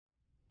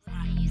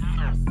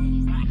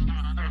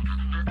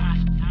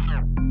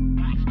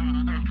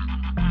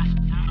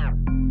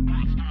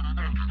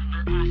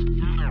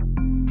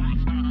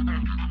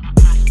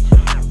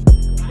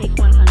Take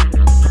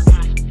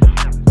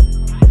 100.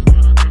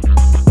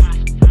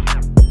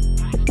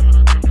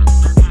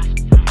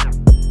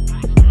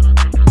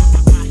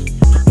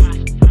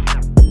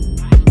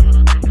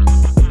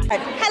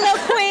 Hello,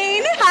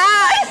 Queen.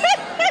 Hi.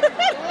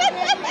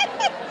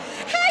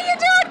 How you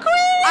doing,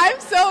 Queen? I'm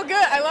so good.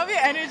 I love your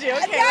energy.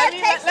 Okay,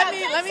 Yes,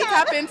 let me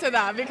tap into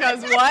that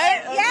because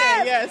what?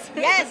 Okay, Yes.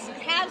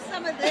 Have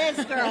some of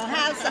this, girl.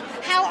 Have some.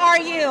 How are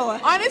you?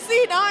 Honestly,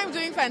 now I'm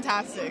doing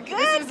fantastic.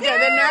 This is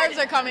good. The nerves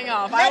are coming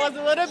off. I was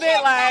a little bit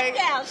Shake like.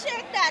 that down.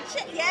 Shake that.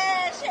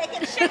 Yeah,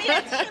 shake it. Shimmy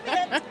it. Shimmy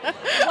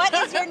it. What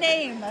is your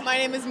name? My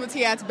name is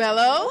Mutiat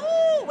Bello.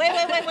 Ooh, wait.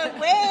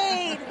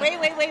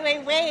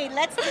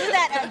 Let's do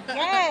that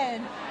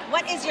again.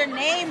 What is your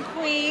name,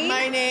 Queen?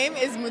 My name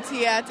is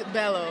Mutiat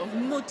Bello.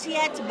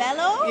 Mutiat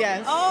Bello?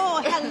 Yes.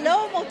 Oh,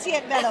 hello,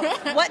 Mutiat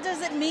Bello. What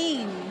does it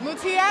mean?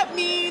 Mutiat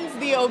means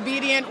the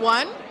obedient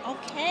one.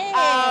 Okay.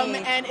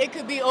 And it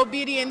could be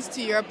obedience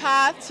to your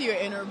path, to your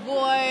inner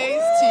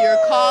voice, to your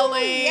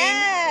calling.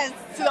 Yes.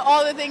 To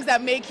all the things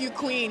that make you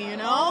queen, you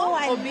know? Oh,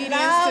 I obedience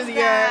love to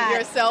that.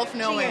 your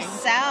self-knowing. To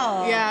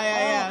yourself.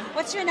 Yeah.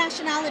 What's your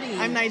nationality?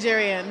 I'm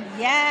Nigerian.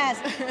 Yes.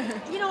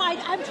 You know,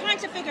 I'm trying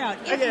to figure out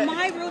if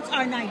my roots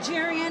are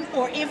Nigerian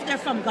or if they're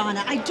from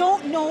Ghana. I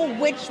don't know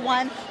which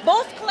one.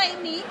 Both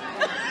claim me.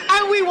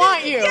 And we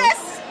want you.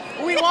 Yes.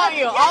 We want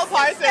you. Yes, all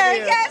parts sister. of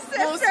you. Yes,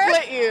 We'll sister.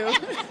 split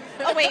you.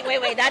 Oh,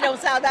 wait. That don't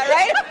sound that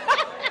right.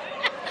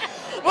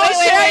 We'll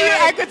share you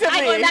equitably.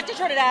 I'm going back to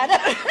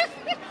Trinidad.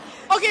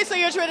 Okay, so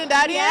you're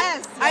Trinidadian?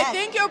 Yes. I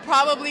think you're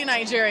probably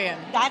Nigerian.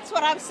 That's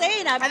what I'm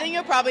saying. I think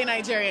you're probably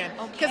Nigerian.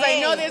 Because Okay.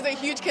 I know there's a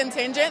huge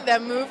contingent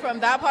that moved from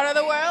that part of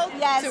the world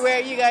Yes. to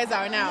where you guys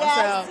are now.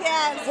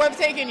 Yes. We're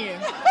taking you.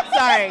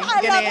 Sorry,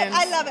 Ghanaians.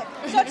 I love it.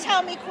 So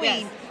tell me,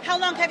 Queen, Yes. how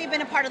long have you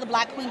been a part of the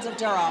Black Queens of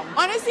Durham?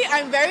 Honestly,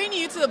 I'm very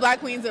new to the Black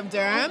Queens of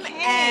Durham. Okay.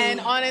 And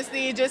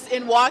honestly, just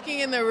in walking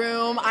in the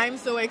room, I'm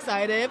so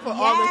excited for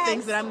all the Yes.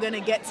 things that I'm going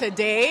to get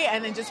today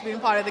and then just being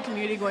part of the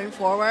community going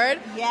forward.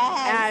 Yes.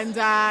 And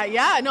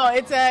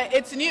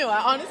it's new.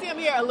 Honestly, I'm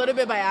here a little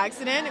bit by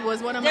accident. It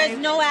was one of There's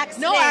no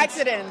accidents. No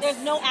accidents.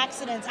 There's no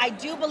accidents. I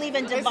do believe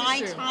in This is divine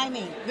true.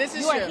 timing. This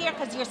is you are true. here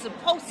because you're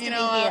supposed to You be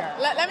know, here.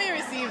 let me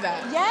receive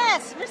that.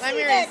 Yes, receive Let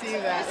me it.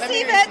 receive that.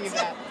 Receive Let me it. receive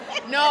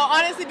that. No,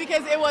 honestly,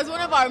 because it was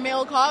one of our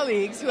male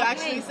colleagues who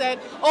actually said,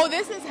 "Oh,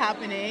 this is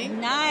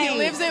happening." Nice. He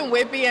lives in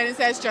Whippy, and he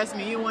says, "Trust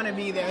me, you want to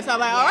be there." So I'm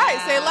like, "All right,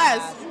 say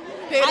less."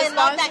 Pay the I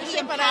love that he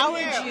sponsorship, and I'm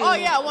empowered here. you. Oh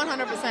yeah,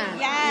 100%.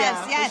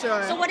 Yes. For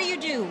sure. So what do you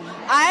do?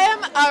 I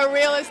am a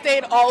real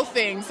estate all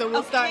thing, so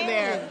we'll start Okay.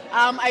 there.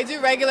 I do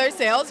regular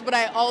sales, but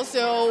I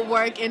also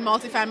work in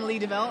multifamily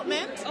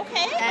development.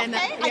 Okay. And,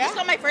 I yeah. just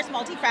got my first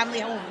multi-family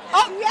home.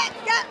 Oh,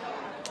 Yeah.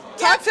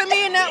 talk to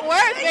me in net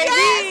worth,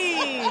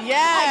 baby.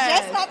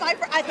 Yes. I just got my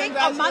I think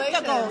a month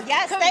ago.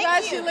 Yes, thank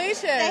you.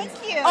 Congratulations.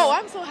 Thank you. Oh,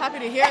 I'm so happy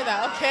to hear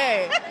that.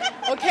 Okay.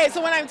 Okay,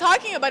 so when I'm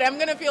talking about it, I'm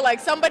going to feel like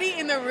somebody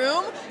in the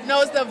room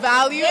knows the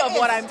value of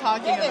what I'm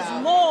talking about. There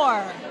is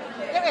more.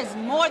 There is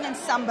more than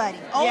somebody.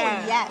 Oh,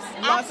 Yeah. yes.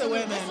 Lots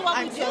Absolutely. of women. This is what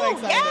I'm we so do.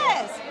 excited.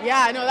 Yes.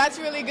 Yeah, no, that's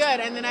really good.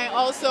 And then I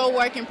also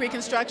work in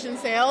pre-construction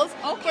sales.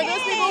 Okay. For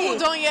those people who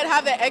don't yet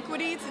have the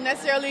equity to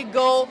necessarily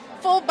go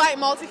full bite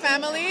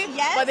multifamily,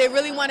 Yes. but they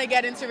really want to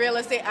get into real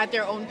estate at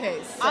their own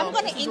pace. So I'm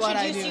going to this is what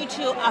I introduce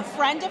do. you to a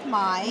friend of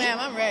mine. Ma'am,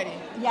 I'm ready.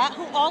 Yeah,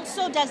 who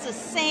also does the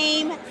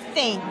same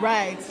thing.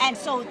 Right. And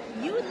so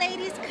you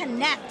ladies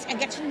connect and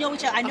get to know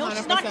each other. I know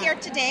she's not 100%. here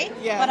today,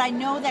 Yeah. but I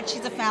know that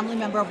she's a family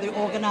member of the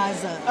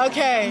organizer.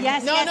 Okay.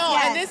 Yes, No, yes, no.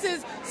 yes. And this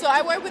is, so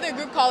I work with a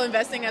group called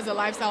Investing as a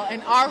Lifestyle,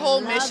 and our whole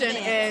Love mission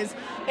it. is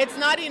it's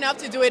not enough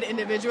to do it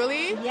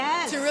individually.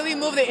 Yes. To really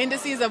move the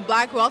indices of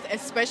black wealth,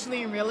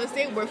 especially in real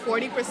estate, we're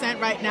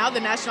 40% right now. The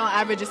national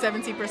average is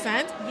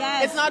 70%.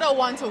 Yes. It's not a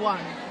one-to-one.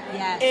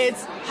 Yes.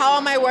 It's how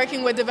am I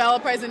working with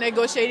developers and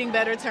negotiating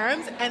better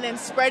terms, and then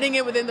spreading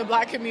it within the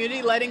black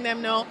community, letting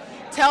them know,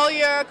 tell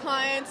your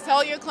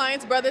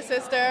clients, brother,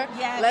 sister,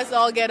 Yes. let's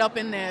all get up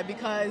in there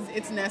because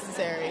it's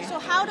necessary. So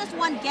how does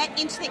one get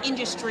into the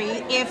industry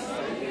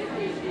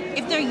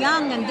if they're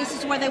young and this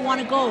is where they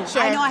want to go?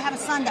 Sure. I know I have a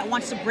son that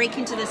wants to break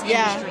into this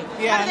Yeah, industry.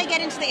 yeah. How do they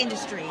get into the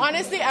industry?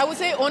 Honestly, I would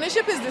say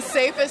ownership is the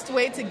safest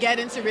way to get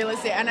into real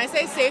estate. And I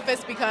say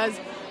safest because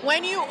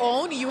when you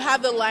own, you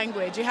have the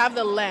language, you have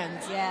the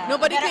lens. Yeah,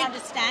 Nobody better can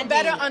understanding.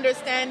 better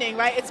understanding,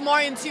 right? It's more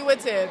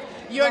intuitive.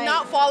 You're Right.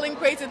 not falling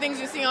prey to things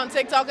you see on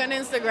TikTok and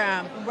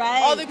Instagram.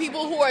 Right. All the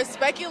people who are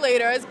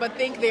speculators but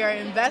think they are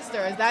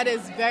investors. That is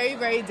very,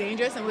 very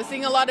dangerous. And we're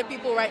seeing a lot of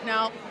people right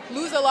now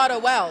lose a lot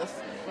of wealth.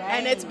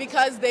 And it's Right.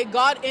 because they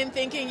got in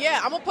thinking,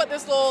 yeah, I'm gonna put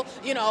this little,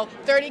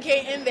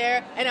 30K in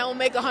there and I will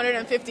make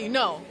 150.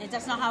 No.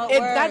 That's not how it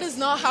works. That is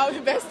not how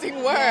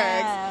investing works.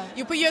 Yeah.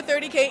 You put your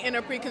 30K in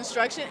a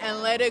pre-construction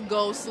and let it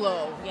go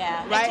slow.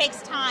 Yeah, right? it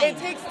takes time. It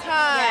takes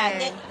time.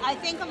 Yeah, I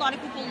think a lot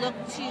of people look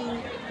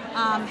to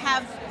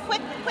have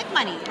quick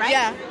money, right?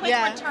 Yeah,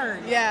 quick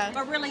return. Yeah.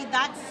 But really,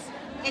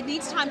 it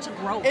needs time to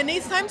grow. It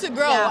needs time to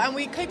grow, and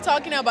we keep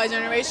talking about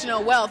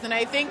generational wealth, and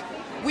I think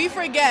we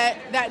forget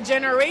that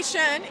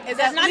generation is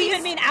does not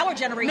even mean our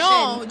generation.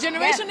 No,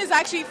 generation is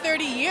actually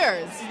 30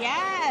 years.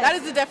 Yes. That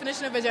is the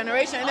definition of a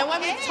generation. And then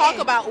when we talk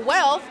about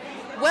wealth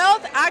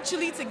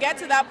actually, to get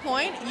to that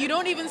point, you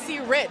don't even see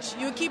rich.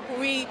 You keep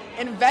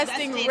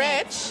reinvesting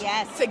rich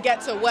to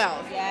get to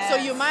wealth. Yes. So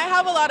you might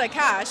have a lot of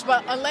cash,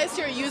 but unless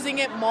you're using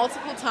it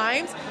multiple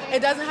times, it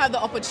doesn't have the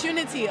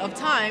opportunity of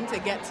time to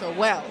get to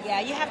wealth.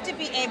 Yeah, you have to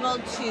be able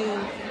to,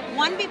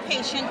 one, be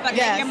patient, but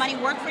let your money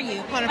work for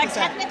you. 100%. But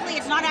technically,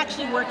 it's not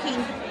actually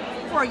working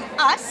for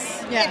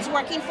us. Yeah. It's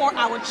working for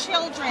our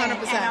children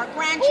 100%. and our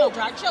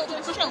grandchildren, our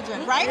children's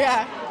children, right?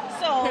 Yeah.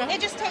 So it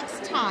just takes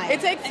time.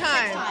 It takes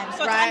time.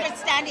 So to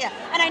understand it.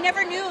 And I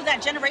never knew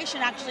that generation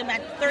actually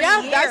meant 30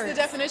 years. Yeah, that's the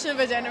definition of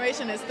a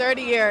generation, is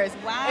 30 years.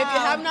 Wow. If you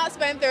have not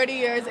spent 30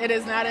 years, it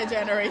is not a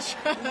generation.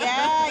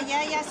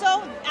 Yeah.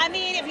 So, I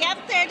mean, if you have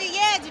 30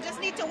 years, you just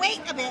need to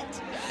wait a bit.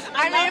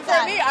 I mean,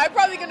 for me, I'm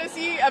probably going to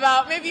see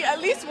about maybe at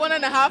least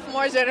 1.5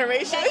 more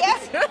generations. Yeah.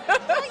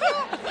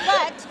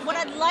 But what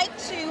I'd like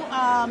to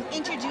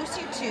introduce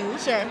you to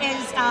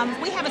is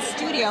we have a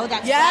studio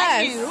that's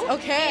brand new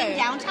in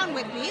downtown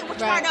Whitby. Which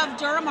part of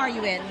Durham are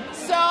you in?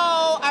 So,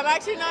 I'm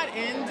actually not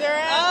in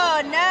Durham. Oh,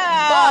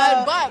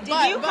 no. But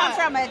Did you come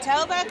from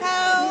Etobicoke?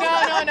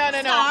 No.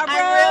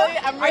 Scarborough?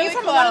 I'm really Are you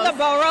from close. one of the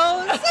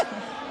boroughs?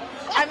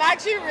 I'm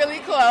actually really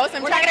close.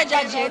 We're not going to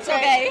judge you. It's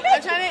okay.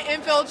 I'm trying to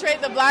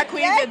infiltrate the Black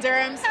Queens at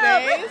Durham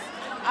space.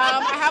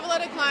 I have a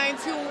lot of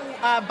clients who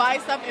buy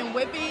stuff in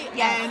Whitby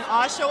and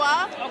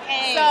Oshawa.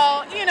 Okay.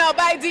 So,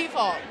 by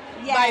default.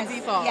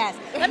 Yes.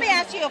 Let me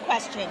ask you a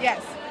question.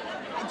 Yes.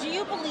 Do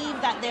you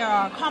believe that there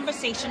are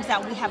conversations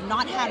that we have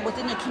not had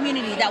within the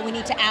community that we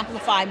need to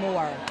amplify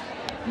more?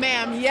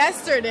 Ma'am,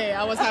 yesterday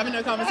I was having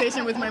a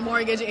conversation with my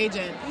mortgage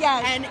agent.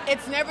 Yes. And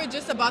it's never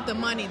just about the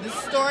money. The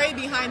story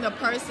behind the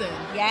person.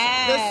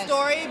 Yes. The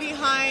story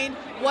behind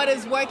what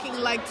is working,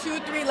 like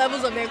 2-3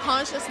 levels of their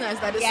consciousness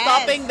that is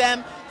stopping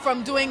them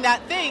from doing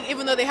that thing,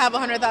 even though they have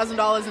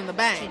 $100,000 in the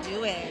bank. To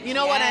do it. You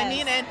know what I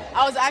mean? And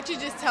I was actually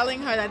just telling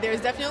her that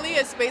there's definitely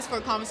a space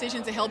for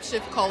conversation to help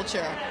shift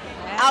culture.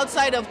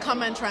 Outside of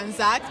come and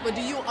transact, but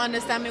do you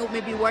understand what may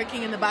be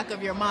working in the back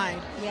of your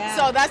mind? Yeah.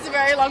 So that's a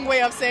very long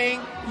way of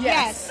saying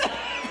yes.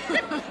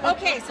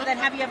 Okay, so then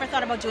have you ever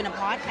thought about doing a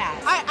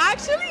podcast? I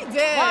actually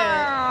did.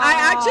 Wow.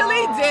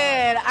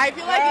 I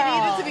feel like it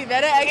needed to be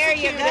better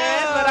executed,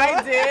 but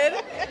I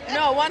did.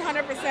 No,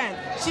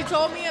 100%. She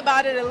told me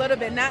about it a little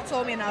bit. Nat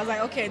told me, and I was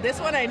like, okay, this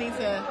one I need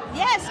to.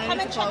 Yes, come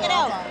and check it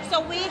out. So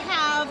we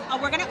have,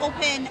 we're going to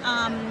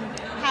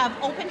have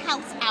open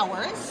house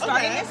hours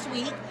starting this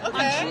week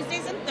on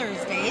Tuesdays and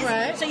Thursdays.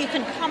 Right. So you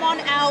can come on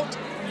out,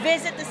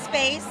 visit the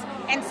space,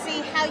 and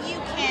see how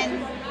you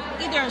can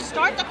either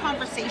start the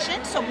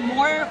conversation so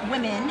more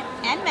women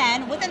and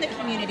men within the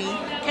community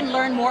can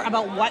learn more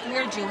about what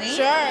we're doing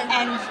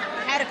and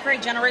how to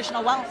create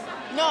generational wealth.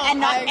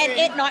 And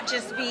it not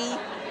just be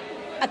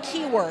a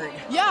keyword.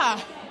 Yeah.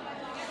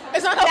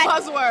 It's not a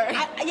buzzword.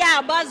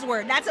 A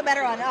buzzword. That's a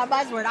better one. A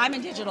buzzword. I'm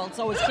in digital,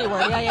 so it's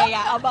keyword.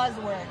 Yeah. A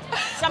buzzword.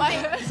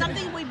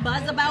 Something we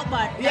buzz about,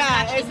 but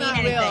it's not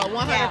mean real. anything.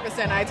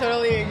 100%. I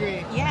totally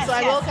agree. Yes. So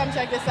I will come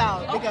check this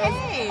out because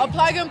a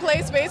plug and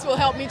play space will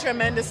help me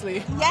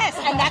tremendously. Yes,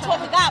 and that's what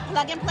we got.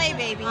 Plug and play,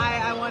 baby.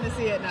 I want to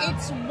see it now.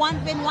 It's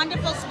been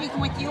wonderful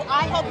speaking with you.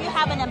 I hope you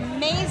have an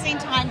amazing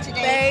time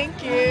today.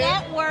 Thank you.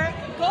 Network.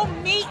 Go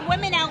meet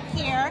women out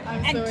here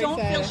and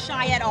don't feel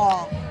shy at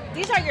all.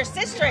 These are your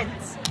sisters.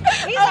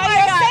 These are